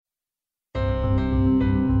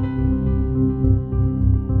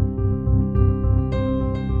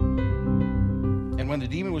the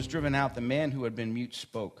demon was driven out, the man who had been mute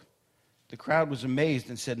spoke. The crowd was amazed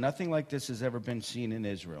and said, "Nothing like this has ever been seen in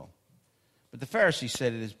Israel." But the Pharisees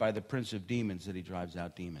said, "It is by the prince of demons that he drives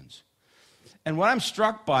out demons." And what I'm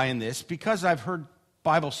struck by in this, because I've heard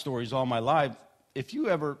Bible stories all my life, if you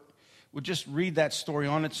ever would just read that story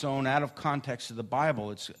on its own, out of context of the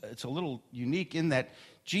Bible, it's a little unique in that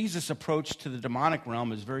Jesus' approach to the demonic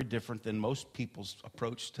realm is very different than most people's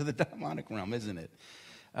approach to the demonic realm, isn't it?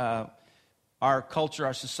 Our culture,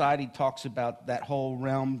 our society talks about that whole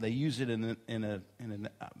realm. They use it in an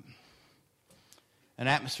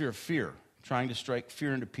atmosphere of fear, trying to strike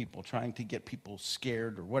fear into people, trying to get people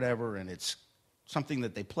scared or whatever, and it's something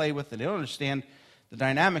that they play with, and they don't understand the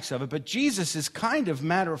dynamics of it. But Jesus is kind of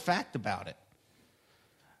matter-of-fact about it.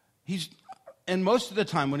 And most of the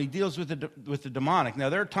time when he deals with the demonic, now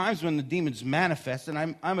there are times when the demons manifest,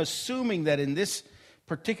 and I'm assuming that in this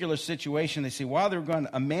particular situation, they say, while they were going,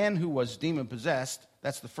 a man who was demon-possessed,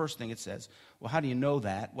 that's the first thing it says. Well, how do you know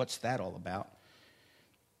that? What's that all about?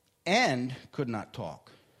 And could not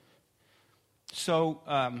talk. So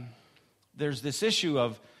there's this issue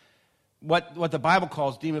of what the Bible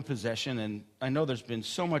calls demon possession, and I know there's been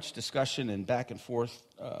so much discussion and back and forth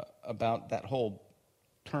about that whole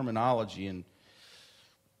terminology, and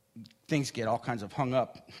things get all kinds of hung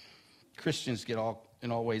up. Christians get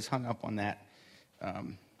in all ways hung up on that.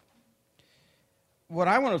 What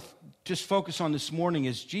I want to just focus on this morning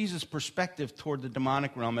is Jesus' perspective toward the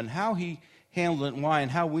demonic realm and how he handled it and why,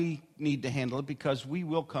 and how we need to handle it, because we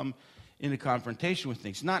will come into confrontation with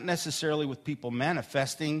things. Not necessarily with people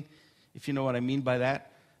manifesting, if you know what I mean by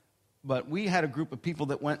that, but we had a group of people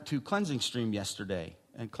that went to Cleansing Stream yesterday,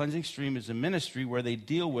 and Cleansing Stream is a ministry where they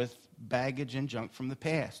deal with baggage and junk from the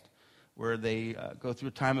past, where they go through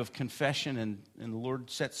a time of confession, and the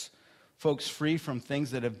Lord sets folks free from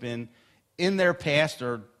things that have been in their past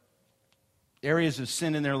or areas of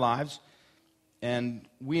sin in their lives. And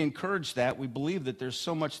we encourage that. We believe that there's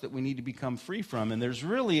so much that we need to become free from. And there's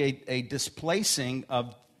really a displacing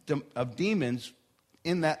of demons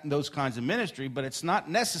in those kinds of ministry, but it's not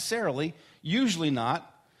necessarily, usually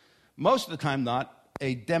not, most of the time not,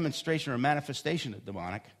 a demonstration or a manifestation of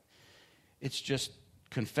demonic. It's just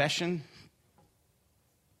confession,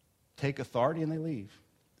 take authority, and they leave.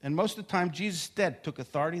 And most of the time, Jesus instead took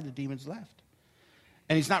authority, the demons left.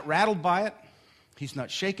 And he's not rattled by it. He's not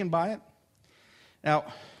shaken by it.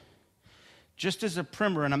 Now, just as a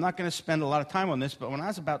primer, and I'm not going to spend a lot of time on this, but when I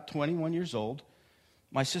was about 21 years old,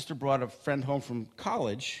 my sister brought a friend home from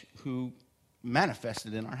college who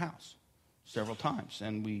manifested in our house several times.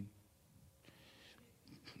 And we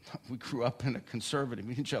grew up in a conservative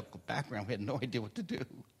evangelical background. We had no idea what to do.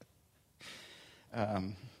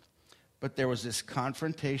 But there was this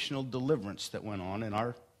confrontational deliverance that went on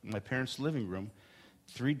in my parents' living room,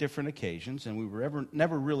 3 different occasions, and we were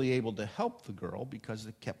never really able to help the girl because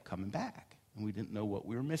it kept coming back, and we didn't know what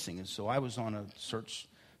we were missing. And so I was on a search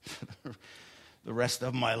for the rest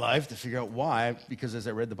of my life to figure out why, because as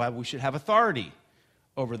I read the Bible, we should have authority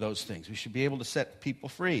over those things. We should be able to set people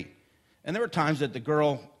free. And there were times that the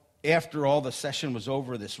girl, after all the session was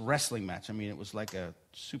over, this wrestling match, I mean, it was like a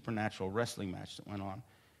supernatural wrestling match that went on.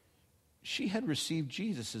 She had received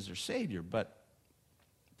Jesus as her Savior, but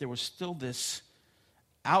there was still this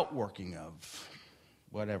outworking of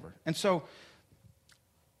whatever. And so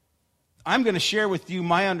I'm going to share with you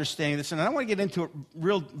my understanding of this, and I don't want to get into it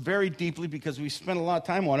very deeply because we spent a lot of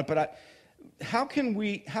time on it, but how can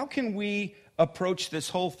we approach this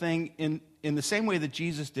whole thing in the same way that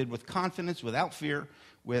Jesus did, with confidence, without fear,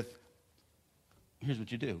 with, here's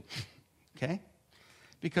what you do, okay?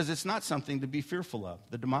 Because it's not something to be fearful of.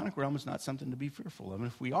 The demonic realm is not something to be fearful of. And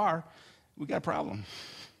if we are, we got a problem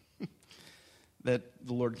that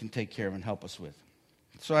the Lord can take care of and help us with.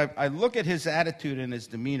 So I look at his attitude and his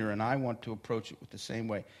demeanor, and I want to approach it with the same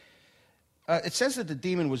way. It says that the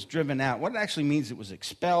demon was driven out. What it actually means, it was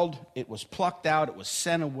expelled, it was plucked out, it was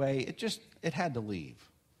sent away. It had to leave.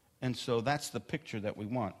 And so that's the picture that we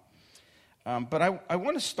want. But I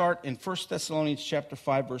want to start in 1 Thessalonians chapter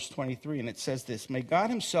 5, verse 23, and it says this: "May God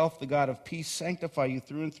himself, the God of peace, sanctify you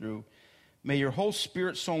through and through. May your whole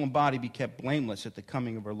spirit, soul, and body be kept blameless at the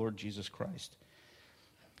coming of our Lord Jesus Christ."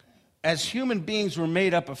 As human beings, we're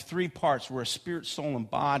made up of 3 parts. We're a spirit, soul, and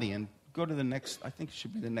body. And go to the next, I think it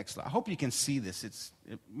should be the next slide. I hope you can see this.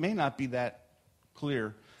 It may not be that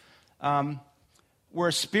clear. We're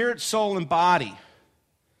a spirit, soul, and body.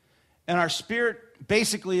 And our spirit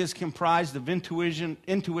basically is comprised of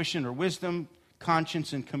intuition or wisdom,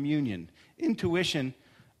 conscience, and communion. Intuition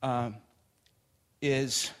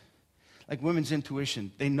is like women's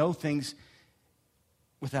intuition. They know things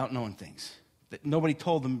without knowing things. That nobody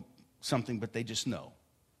told them something, but they just know.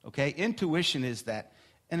 Okay? Intuition is that,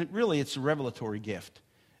 and it's a revelatory gift.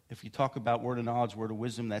 If you talk about word of knowledge, word of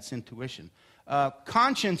wisdom, that's intuition.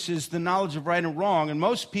 Conscience is the knowledge of right and wrong, and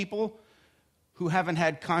most people who haven't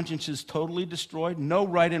had consciences totally destroyed know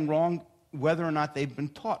right and wrong, whether or not they've been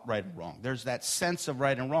taught right and wrong. There's that sense of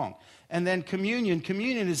right and wrong. And then communion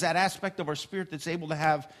is that aspect of our spirit that's able to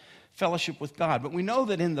have fellowship with God. But we know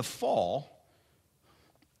that in the fall,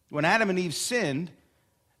 when Adam and Eve sinned,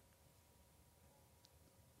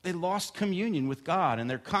 they lost communion with God, and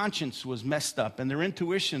their conscience was messed up, and their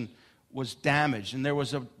intuition was damaged, and there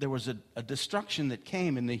was a destruction that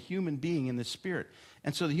came in the human being, in the spirit.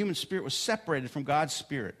 And so the human spirit was separated from God's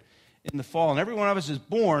spirit in the fall. And every one of us is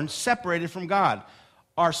born separated from God.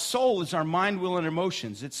 Our soul is our mind, will, and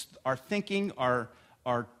emotions. It's our thinking, our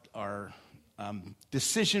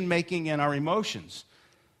decision-making, and our emotions.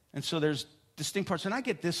 And so there's distinct parts. And I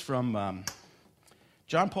get this from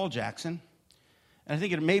John Paul Jackson. And I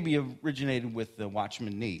think it maybe originated with the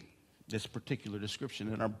Watchman Nee, this particular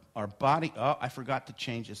description. And our body, I forgot to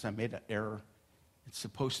change this. I made an error. It's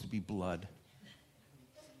supposed to be blood,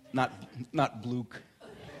 not Bluke.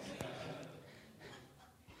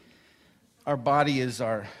 Our body is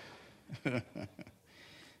our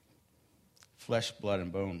flesh, blood,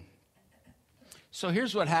 and bone. So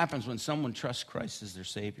here's what happens when someone trusts Christ as their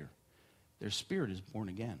Savior. Their spirit is born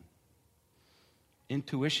again.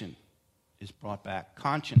 Intuition is brought back.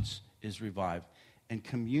 Conscience is revived. And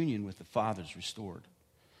communion with the Father is restored.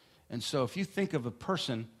 And so if you think of a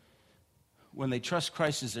person, when they trust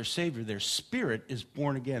Christ as their Savior, their spirit is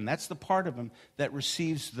born again. That's the part of them that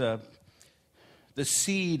receives the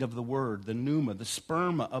seed of the Word, the pneuma, the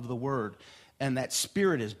sperma of the Word. And that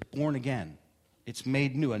spirit is born again. It's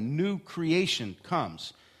made new. A new creation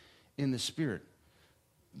comes in the spirit.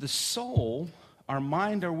 The soul, our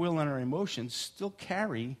mind, our will, and our emotions still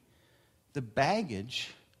carry the baggage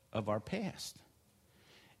of our past.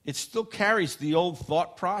 It still carries the old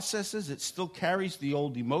thought processes. It still carries the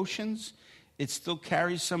old emotions. It still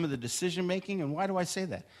carries some of the decision making. And why do I say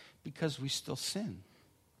that? Because we still sin.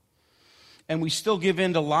 And we still give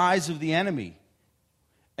in to lies of the enemy.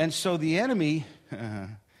 And so the enemy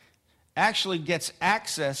actually gets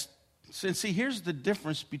access. So, see, here's the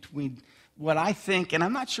difference between what I think, and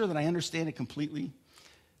I'm not sure that I understand it completely,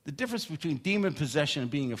 the difference between demon possession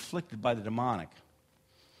and being afflicted by the demonic.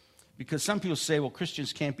 Because some people say, well,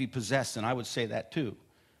 Christians can't be possessed, and I would say that too.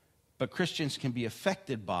 But Christians can be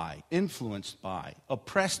affected by, influenced by,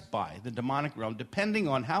 oppressed by the demonic realm, depending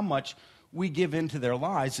on how much we give into their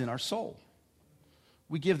lies in our soul.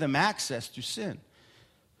 We give them access to sin.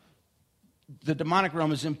 The demonic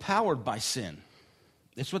realm is empowered by sin.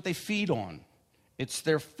 It's what they feed on. It's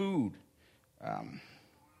their food.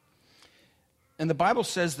 And the Bible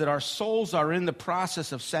says that our souls are in the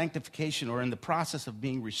process of sanctification, or in the process of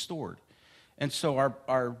being restored. And so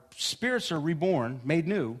our spirits are reborn, made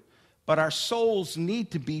new, but our souls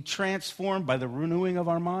need to be transformed by the renewing of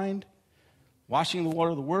our mind, washing the water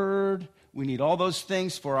of the Word. We need all those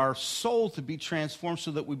things for our soul to be transformed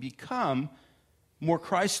so that we become more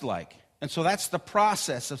Christ-like. And so that's the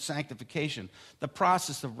process of sanctification, the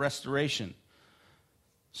process of restoration.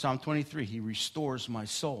 Psalm 23, He restores my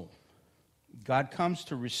soul. God comes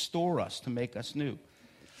to restore us, to make us new.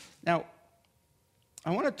 Now,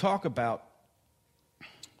 I want to talk about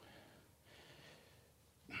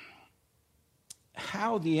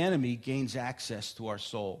how the enemy gains access to our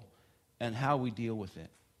soul and how we deal with it.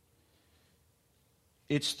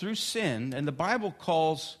 It's through sin, and the Bible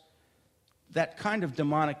calls that kind of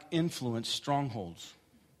demonic influence strongholds,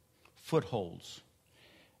 footholds.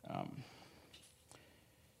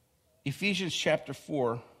 Ephesians chapter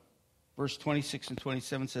 4, verse 26 and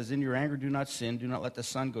 27 says, "In your anger do not sin, do not let the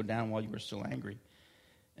sun go down while you are still angry,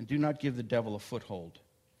 and do not give the devil a foothold."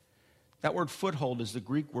 That word foothold is the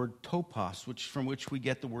Greek word topos, from which we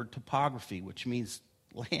get the word topography, which means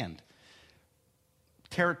land,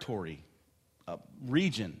 territory,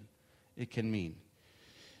 region, it can mean.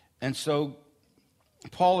 And so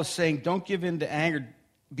Paul is saying, don't give in to anger,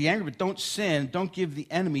 be angry, but don't sin. Don't give the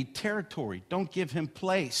enemy territory. Don't give him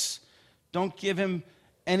place. Don't give him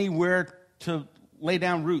anywhere to lay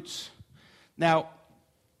down roots. Now,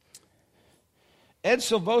 Ed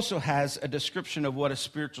Silvoso has a description of what a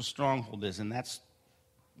spiritual stronghold is, and that's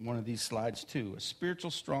one of these slides too. A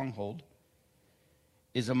spiritual stronghold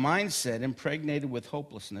is a mindset impregnated with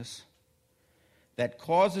hopelessness that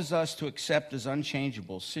causes us to accept as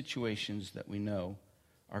unchangeable situations that we know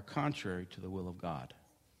are contrary to the will of God.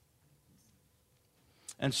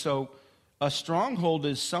 And so a stronghold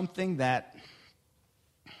is something that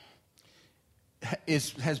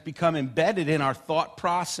has become embedded in our thought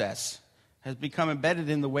process, has become embedded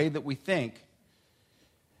in the way that we think,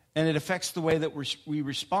 and it affects the way that we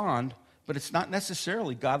respond, but it's not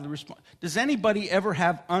necessarily godly response. Does anybody ever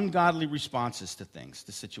have ungodly responses to things,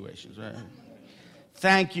 to situations? Right?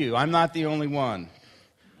 Thank you. I'm not the only one.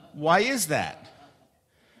 Why is that?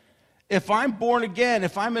 If I'm born again,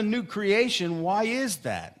 if I'm a new creation, why is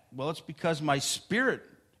that? Well, it's because my spirit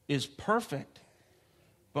is perfect,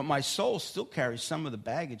 but my soul still carries some of the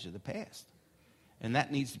baggage of the past, and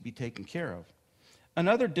that needs to be taken care of.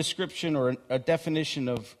 Another description or a definition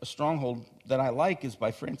of a stronghold that I like is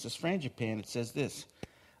by Francis Frangipane. It says this: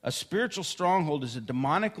 a spiritual stronghold is a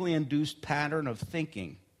demonically induced pattern of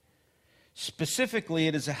thinking. Specifically,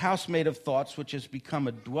 it is a house made of thoughts which has become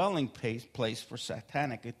a dwelling place for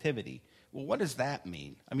satanic activity. Well, what does that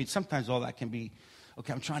mean? I mean, sometimes all that can be,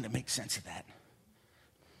 okay, I'm trying to make sense of that.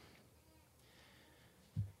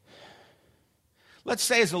 Let's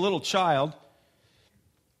say as a little child,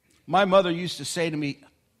 my mother used to say to me,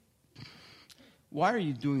 why are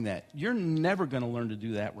you doing that? You're never going to learn to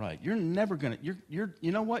do that right. You're never going to,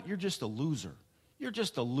 you know what? You're just a loser. You're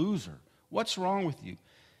just a loser. What's wrong with you?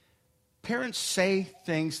 Parents say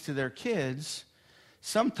things to their kids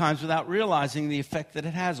sometimes without realizing the effect that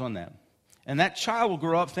it has on them. And that child will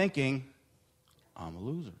grow up thinking, I'm a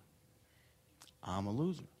loser. I'm a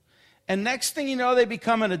loser. And next thing you know, they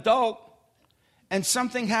become an adult, and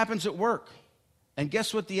something happens at work. And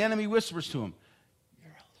guess what the enemy whispers to him?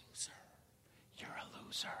 You're a loser. You're a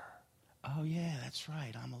loser. Oh, yeah, that's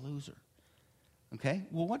right. I'm a loser. Okay?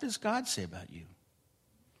 Well, what does God say about you?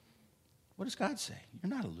 What does God say?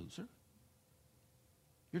 You're not a loser.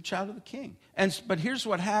 You're a child of the King. But here's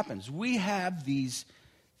what happens. We have these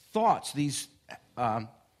thoughts, these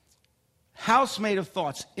house made of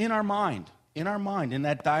thoughts in our mind, in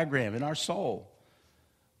that diagram, in our soul.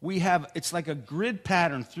 We have, it's like a grid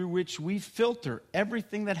pattern through which we filter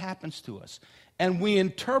everything that happens to us. And we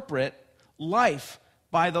interpret life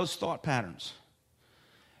by those thought patterns.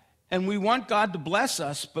 And we want God to bless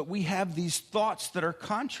us, but we have these thoughts that are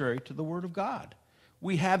contrary to the Word of God.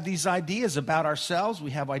 We have these ideas about ourselves. We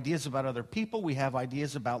have ideas about other people. We have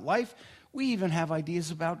ideas about life. We even have ideas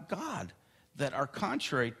about God that are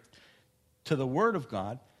contrary to the Word of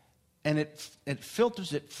God. And it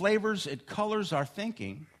filters, it flavors, it colors our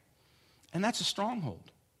thinking. And that's a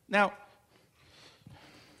stronghold. Now,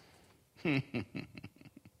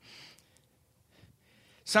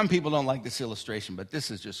 some people don't like this illustration, but this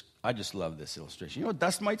is just, I just love this illustration. You know what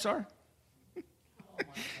dust mites are? Oh my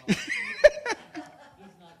God. He's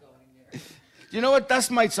not going there. Do you know what dust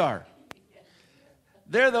mites are?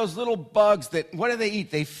 They're those little bugs that, what do they eat?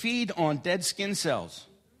 They feed on dead skin cells.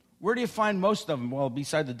 Where do you find most of them? Well,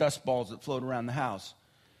 beside the dust balls that float around the house.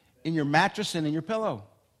 In your mattress and in your pillow.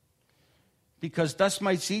 Because dust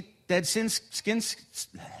mites eat dead skin,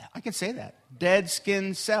 I can say that, dead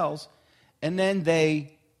skin cells, and then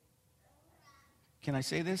they, can I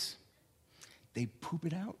say this? They poop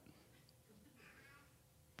it out.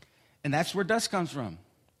 And that's where dust comes from.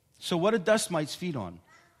 So what do dust mites feed on?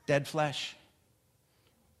 Dead flesh.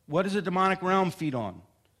 What does a demonic realm feed on?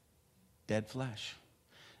 Dead flesh.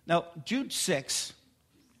 Now, Jude 6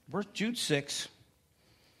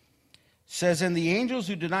 says, and the angels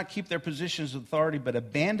who did not keep their positions of authority but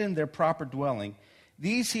abandoned their proper dwelling,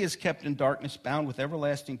 these he has kept in darkness, bound with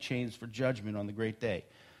everlasting chains for judgment on the great day.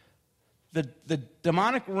 The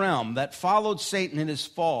demonic realm that followed Satan in his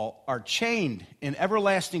fall are chained in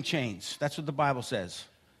everlasting chains. That's what the Bible says.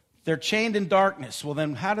 They're chained in darkness. Well,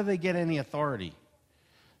 then how do they get any authority?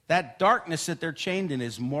 That darkness that they're chained in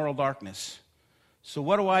is moral darkness. So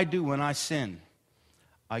what do I do when I sin?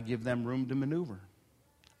 I give them room to maneuver.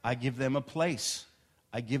 I give them a place.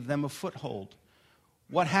 I give them a foothold.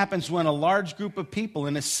 What happens when a large group of people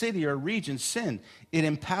in a city or region sin? It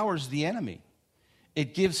empowers the enemy.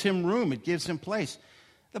 It gives him room. It gives him place.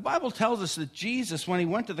 The Bible tells us that Jesus, when he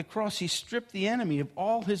went to the cross, he stripped the enemy of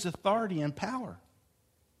all his authority and power.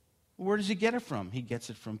 Where does he get it from? He gets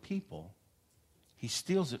it from people. He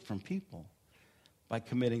steals it from people by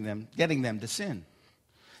getting them to sin.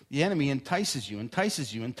 The enemy entices you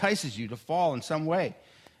to fall in some way.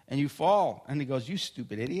 And you fall, and he goes, you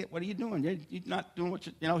stupid idiot, what are you doing? You're not doing what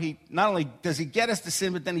he not only does he get us to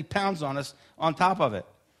sin, but then he pounds on us on top of it.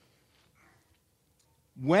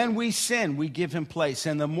 When we sin, we give him place.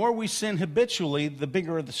 And the more we sin habitually, the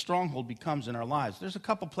bigger the stronghold becomes in our lives. There's a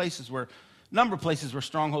number of places where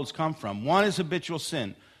strongholds come from. One is habitual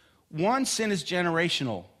sin. One, sin is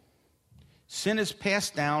generational. Sin is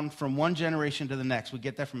passed down from one generation to the next. We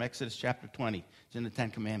get that from Exodus chapter 20. It's in the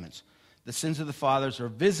Ten Commandments. The sins of the fathers are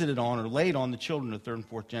visited on or laid on the children of third and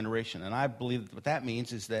fourth generation. And I believe that what that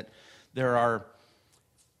means is that there are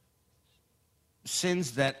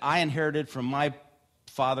sins that I inherited from my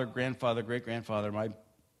father, grandfather, great-grandfather, my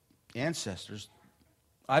ancestors.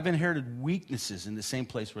 I've inherited weaknesses in the same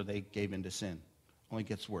place where they gave into sin. Only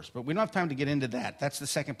gets worse. But we don't have time to get into that. That's the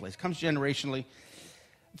second place. It comes generationally.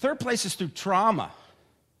 Third place is through trauma.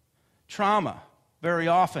 Trauma, very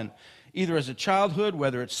often, either as a childhood,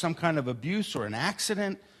 whether it's some kind of abuse or an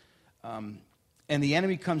accident, and the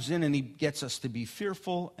enemy comes in and he gets us to be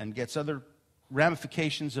fearful and gets other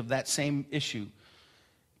ramifications of that same issue.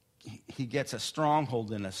 He gets a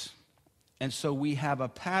stronghold in us. And so we have a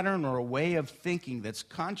pattern or a way of thinking that's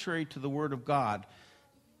contrary to the Word of God,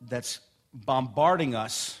 that's bombarding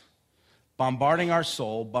us, bombarding our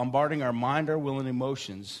soul, bombarding our mind, our will, and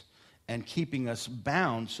emotions, and keeping us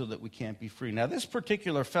bound so that we can't be free. Now, this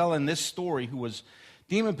particular fellow in this story who was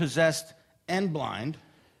demon-possessed and blind,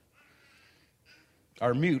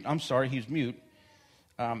 or mute, he's mute.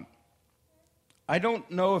 I don't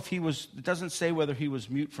know if it doesn't say whether he was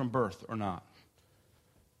mute from birth or not.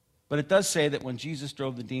 But it does say that when Jesus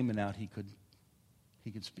drove the demon out, he could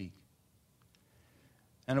speak.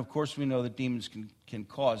 And of course, we know that demons can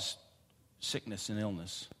cause sickness and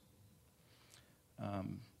illness.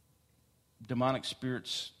 Demonic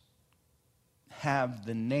spirits have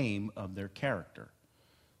the name of their character.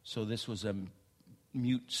 So this was a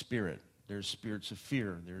mute spirit. There's spirits of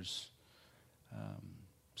fear. There's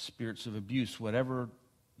spirits of abuse. Whatever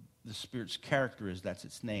the spirit's character is, that's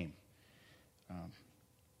its name.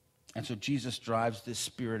 And so Jesus drives this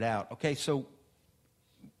spirit out. Okay, so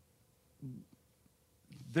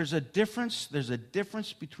there's a difference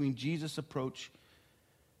between Jesus' approach,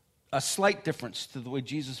 a slight difference to the way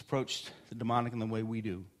Jesus approached the demonic and the way we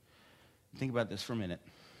do. Think about this for a minute.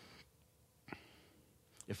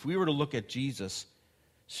 If we were to look at Jesus,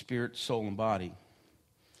 spirit, soul, and body,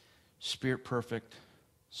 spirit perfect,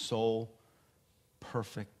 soul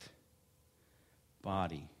perfect,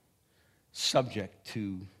 body, subject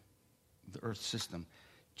to the earth system.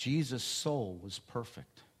 Jesus' soul was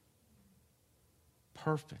perfect.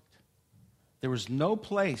 Perfect. There was no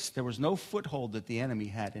place, there was no foothold that the enemy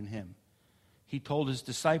had in him. He told his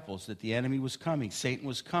disciples that the enemy was coming, Satan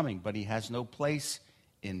was coming, but he has no place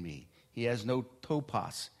in me. He has no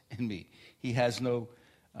topos in me. He has no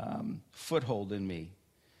foothold in me.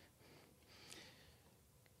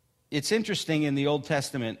 It's interesting in the Old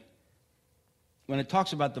Testament, when it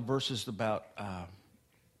talks about the verses about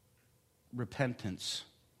repentance,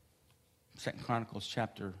 2 Chronicles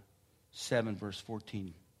chapter 7, verse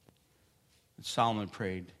 14, Solomon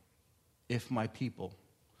prayed, if my people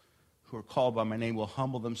who are called by my name will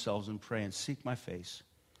humble themselves and pray and seek my face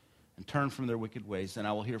and turn from their wicked ways, then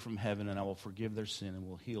I will hear from heaven and I will forgive their sin and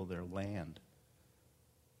will heal their land.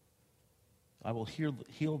 I will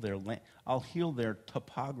heal their land. I'll heal their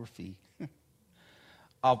topography.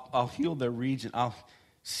 I'll heal their region.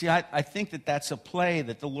 I think that that's a play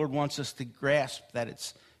that the Lord wants us to grasp,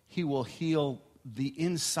 that He will heal the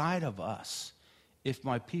inside of us if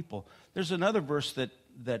my people. There's another verse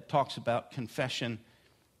that talks about confession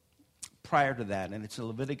prior to that, and it's in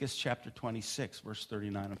Leviticus chapter 26, verse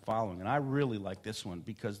 39 and following. And I really like this one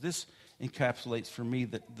because this encapsulates for me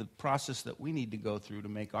the process that we need to go through to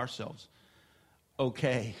make ourselves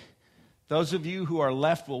okay. Those of you who are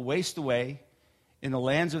left will waste away in the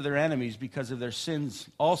lands of their enemies because of their sins,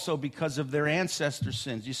 also because of their ancestors'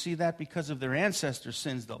 sins. You see that? Because of their ancestors'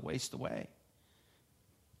 sins, they'll waste away.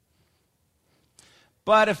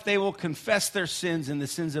 But if they will confess their sins and the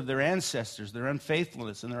sins of their ancestors, their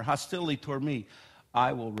unfaithfulness and their hostility toward me,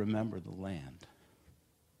 I will remember the land.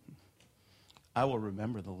 I will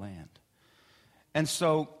remember the land. And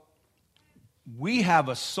so we have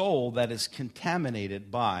a soul that is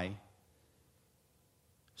contaminated by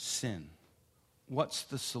sin. What's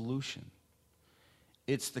the solution?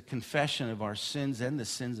 It's the confession of our sins and the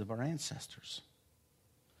sins of our ancestors.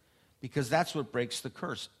 Because that's what breaks the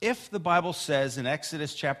curse. If the Bible says in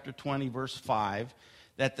Exodus chapter 20, verse 5,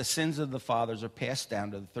 that the sins of the fathers are passed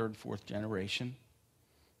down to the third and fourth generation,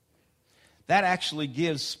 that actually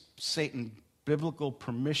gives Satan biblical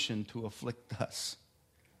permission to afflict us,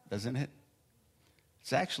 doesn't it?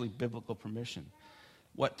 It's actually biblical permission.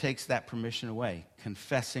 What takes that permission away?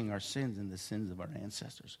 Confessing our sins and the sins of our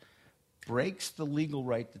ancestors. Breaks the legal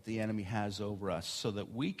right that the enemy has over us so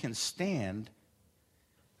that we can stand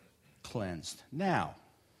cleansed. Now,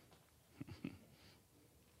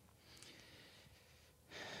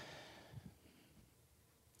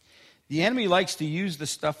 the enemy likes to use the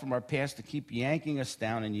stuff from our past to keep yanking us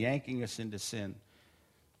down and yanking us into sin.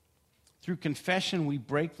 Through confession, we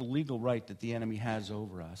break the legal right that the enemy has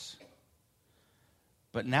over us.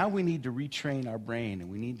 But now we need to retrain our brain, and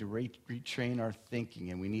we need to retrain our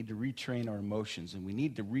thinking, and we need to retrain our emotions, and we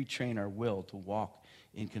need to retrain our will to walk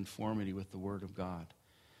in conformity with the Word of God.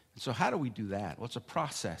 And so how do we do that? Well, it's a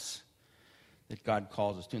process that God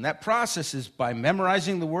calls us to. And that process is by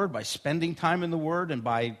memorizing the Word, by spending time in the Word, and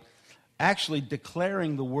by actually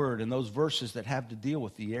declaring the Word in those verses that have to deal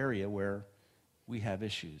with the area where we have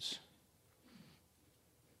issues.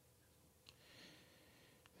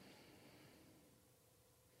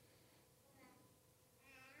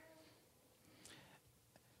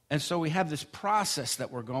 And so we have this process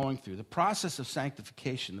that we're going through, the process of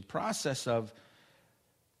sanctification, the process of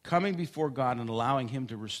coming before God and allowing Him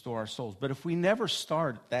to restore our souls. But if we never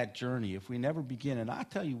start that journey, if we never begin, and I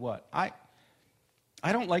tell you what, I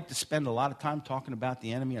don't like to spend a lot of time talking about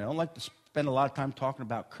the enemy. I don't like to spend a lot of time talking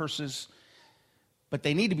about curses, but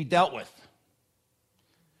they need to be dealt with.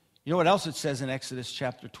 You know what else it says in Exodus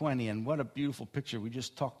chapter 20, and what a beautiful picture. We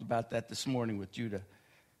just talked about that this morning with Judah.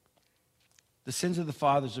 The sins of the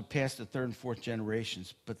fathers are past the third and fourth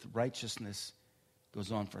generations, but the righteousness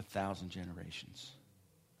goes on for 1,000 generations.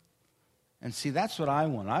 And see, that's what I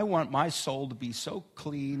want. I want my soul to be so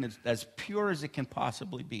clean, as pure as it can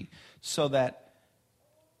possibly be, so that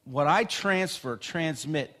what I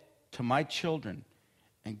transmit to my children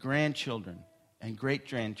and grandchildren and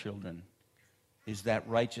great-grandchildren is that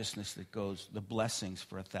righteousness that goes, the blessings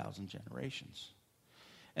for 1,000 generations.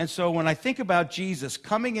 And so when I think about Jesus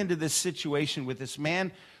coming into this situation with this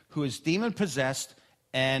man who is demon-possessed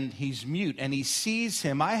and he's mute and he sees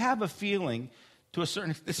him, I have a feeling to a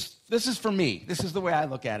certain, this is for me, this is the way I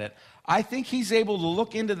look at it. I think he's able to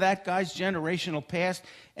look into that guy's generational past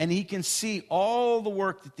and he can see all the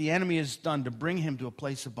work that the enemy has done to bring him to a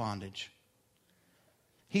place of bondage.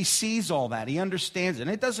 He sees all that. He understands it.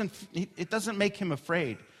 And it doesn't make him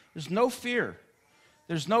afraid. There's no fear.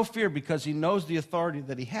 There's no fear because he knows the authority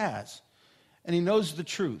that he has. And he knows the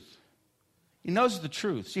truth. He knows the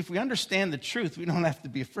truth. See, if we understand the truth, we don't have to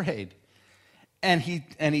be afraid. And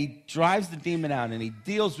he drives the demon out and he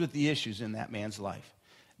deals with the issues in that man's life.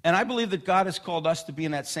 And I believe that God has called us to be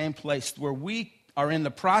in that same place where we are in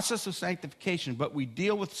the process of sanctification, but we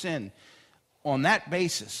deal with sin on that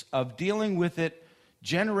basis of dealing with it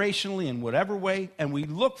generationally in whatever way, and we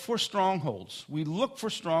look for strongholds. We look for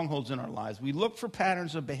strongholds in our lives. We look for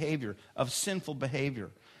patterns of behavior, of sinful behavior.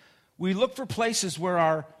 We look for places where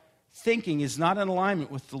our thinking is not in alignment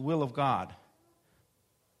with the will of God.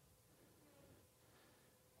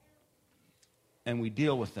 And we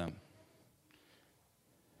deal with them.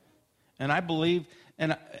 And I believe,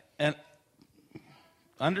 and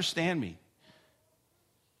understand me,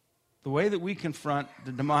 the way that we confront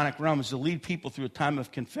the demonic realm is to lead people through a time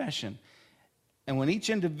of confession. And when each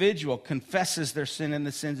individual confesses their sin and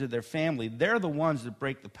the sins of their family, they're the ones that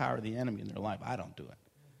break the power of the enemy in their life. I don't do it.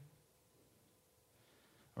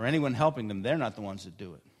 Or anyone helping them, they're not the ones that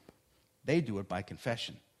do it. They do it by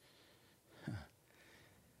confession.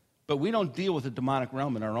 But we don't deal with the demonic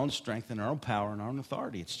realm in our own strength and our own power and our own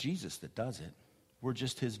authority. It's Jesus that does it. We're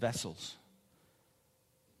just his vessels.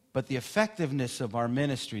 But the effectiveness of our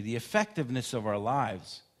ministry, the effectiveness of our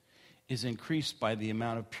lives is increased by the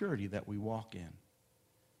amount of purity that we walk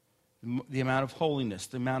in, the amount of holiness,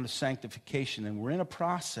 the amount of sanctification. And we're in a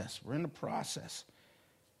process. We're in a process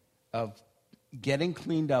of getting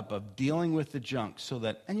cleaned up, of dealing with the junk so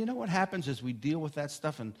that, and you know what happens as we deal with that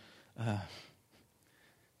stuff? And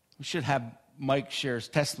we should have Mike share his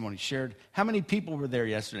testimony. How many people were there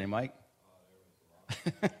yesterday, Mike?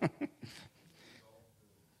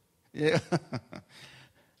 Yeah.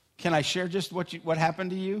 Can I share just what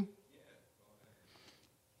happened to you?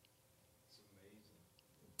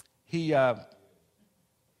 He,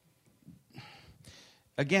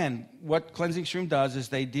 again, what Cleansing Stream does is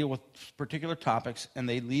they deal with particular topics and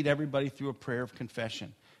they lead everybody through a prayer of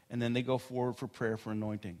confession. And then they go forward for prayer for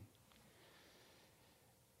anointing.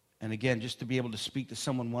 And again, just to be able to speak to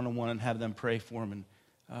someone one-on-one and have them pray for him.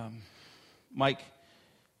 And Mike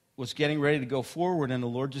was getting ready to go forward, and the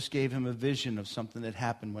Lord just gave him a vision of something that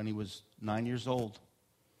happened when he was 9 years old.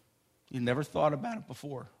 He never thought about it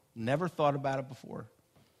before. Never thought about it before.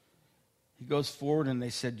 He goes forward, and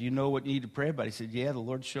they said, "Do you know what you need to pray about?" He said, "Yeah, the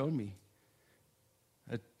Lord showed me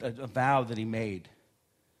a vow that he made,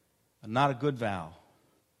 not a good vow."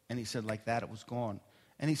 And he said, like that, it was gone.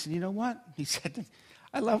 And he said, "You know what?" He said,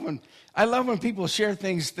 I love when people share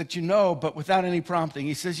things that you know, but without any prompting.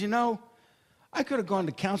 He says, "You know, I could have gone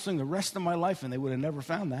to counseling the rest of my life and they would have never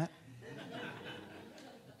found that."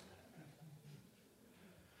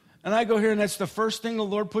 And I go here and that's the first thing the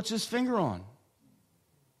Lord puts his finger on.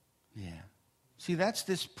 Yeah. See, that's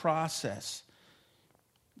this process.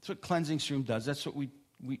 That's what Cleansing Stream does. That's what we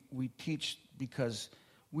teach, because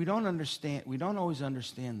we don't always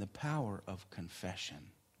understand the power of confession.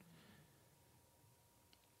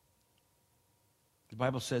 The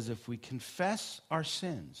Bible says if we confess our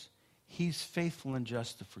sins, he's faithful and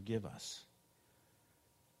just to forgive us.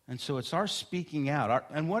 And so it's our speaking out.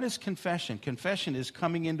 And what is confession? Confession is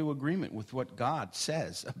coming into agreement with what God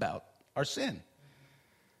says about our sin.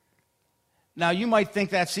 Now, you might think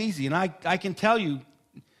that's easy, and I can tell you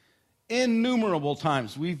innumerable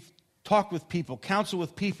times we've talked with people, counseled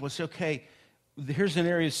with people, and say, okay, here's an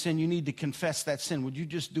area of sin, you need to confess that sin. Would you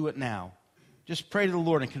just do it now? Just pray to the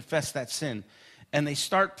Lord and confess that sin. And they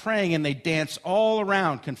start praying and they dance all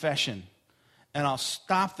around confession. And I'll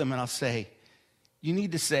stop them and I'll say, you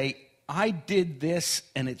need to say, I did this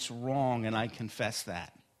and it's wrong and I confess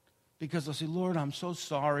that. Because they'll say, Lord, I'm so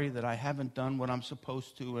sorry that I haven't done what I'm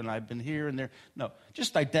supposed to and I've been here and there. No,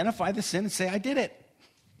 just identify the sin and say, I did it.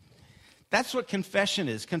 That's what confession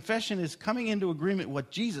is. Confession is coming into agreement with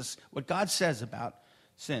what God says about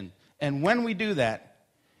sin. And when we do that,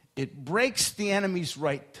 it breaks the enemy's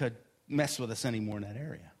right to mess with us anymore in that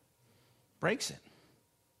area. Breaks it.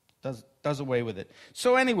 Does away with it.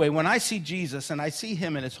 So anyway, when I see Jesus and I see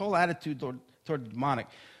him and his whole attitude toward the demonic,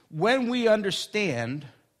 when we understand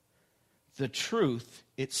the truth,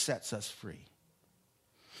 it sets us free.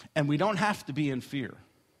 And we don't have to be in fear.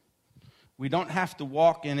 We don't have to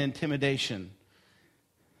walk in intimidation.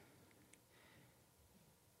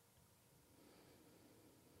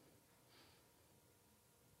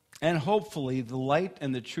 And hopefully, the light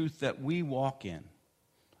and the truth that we walk in,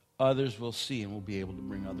 others will see and will be able to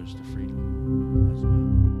bring others to freedom.